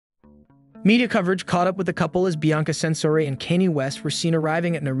Media coverage caught up with the couple as Bianca and Kanye West were seen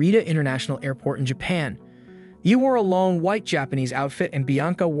arriving at Narita International Airport in Japan. He wore a long white Japanese outfit and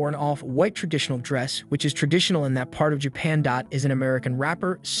Bianca wore an off-white traditional dress, which is traditional in that part of Japan. Is an American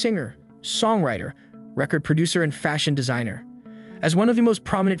rapper, singer, songwriter, record producer, and fashion designer. As one of the most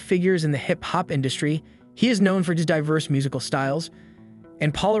prominent figures in the hip-hop industry, he is known for his diverse musical styles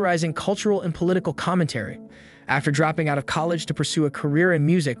and polarizing cultural and political commentary. After dropping out of college to pursue a career in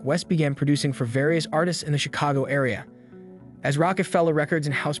music, West began producing for various artists in the Chicago area. As Rockefeller Records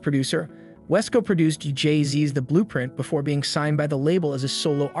and house producer, West co-produced Jay-Z's The Blueprint before being signed by the label as a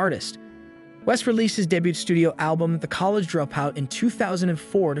solo artist. West released his debut studio album, The College Dropout, in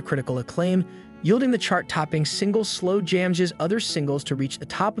 2004 to critical acclaim, yielding the chart-topping single Slow Jam's other singles to reach the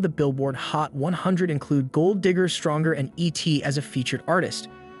top of the Billboard Hot 100 include Gold Digger, Stronger, and E.T. as a featured artist.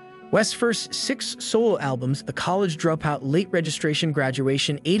 West's first 6 solo albums, The College Dropout, Late Registration,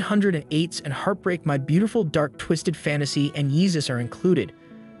 Graduation, 808s, and Heartbreak, My Beautiful Dark Twisted Fantasy, and Yeezus are included.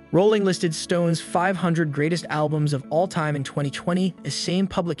 Rolling listed Stone's 500 greatest albums of all time in 2020, the same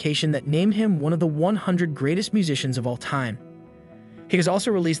publication that named him one of the 100 greatest musicians of all time. He has also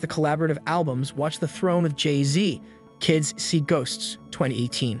released the collaborative albums Watch the Throne with Jay-Z, Kids See Ghosts,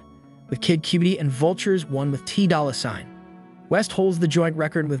 2018, with Kid Cudi, and Vultures, one with T. Dolla $ign. West holds the joint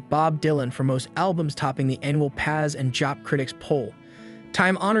record with Bob Dylan for most albums, topping the annual Paz and Jop Critics poll.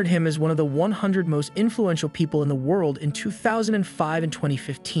 Time honored him as one of the 100 most influential people in the world in 2005 and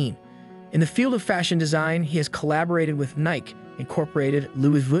 2015. In the field of fashion design, he has collaborated with Nike, Incorporated,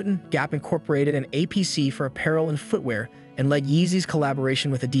 Louis Vuitton, Gap Incorporated, and APC for apparel and footwear, and led Yeezy's collaboration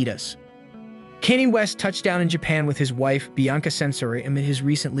with Adidas. Kanye West touched down in Japan with his wife, Bianca amid his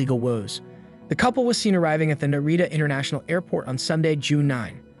recent legal woes. The couple was seen arriving at the Narita International Airport on Sunday, June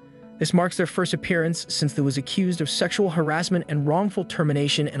 9. This marks their first appearance since he was accused of sexual harassment and wrongful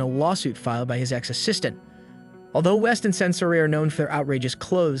termination in a lawsuit filed by his ex-assistant. Although West and Sensori are known for their outrageous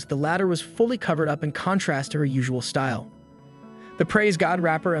clothes, the latter was fully covered up in contrast to her usual style. The Praise God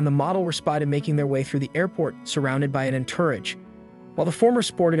rapper and the model were spotted making their way through the airport, surrounded by an entourage. While the former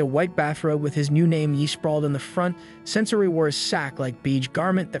sported a white bathrobe with his new name Yee sprawled in the front, Sensori wore a sack-like beige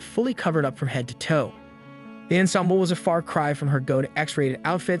garment that fully covered up from head to toe. The ensemble was a far cry from her go-to X-rated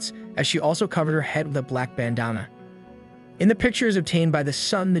outfits, as she also covered her head with a black bandana. In the pictures obtained by The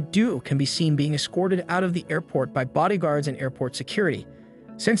Sun, the duo can be seen being escorted out of the airport by bodyguards and airport security.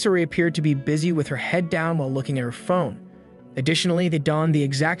 Sensori appeared to be busy with her head down while looking at her phone. Additionally, they donned the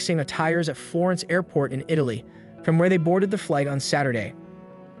exact same attires at Florence Airport in Italy, from where they boarded the flight on Saturday.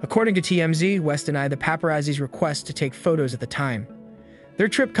 According to TMZ, West denied the paparazzi's request to take photos at the time. Their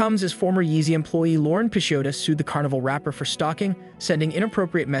trip comes as former Yeezy employee Lauren Peixoto sued the Carnival rapper for stalking, sending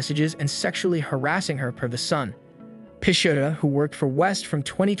inappropriate messages, and sexually harassing her, per The Sun. Peixoto, who worked for West from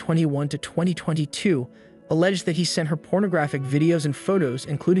 2021 to 2022, alleged that he sent her pornographic videos and photos,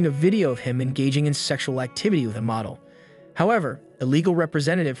 including a video of him engaging in sexual activity with a model. However, a legal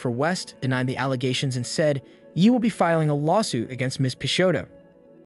representative for West denied the allegations and said, "You will be filing a lawsuit against Ms. Peixoto."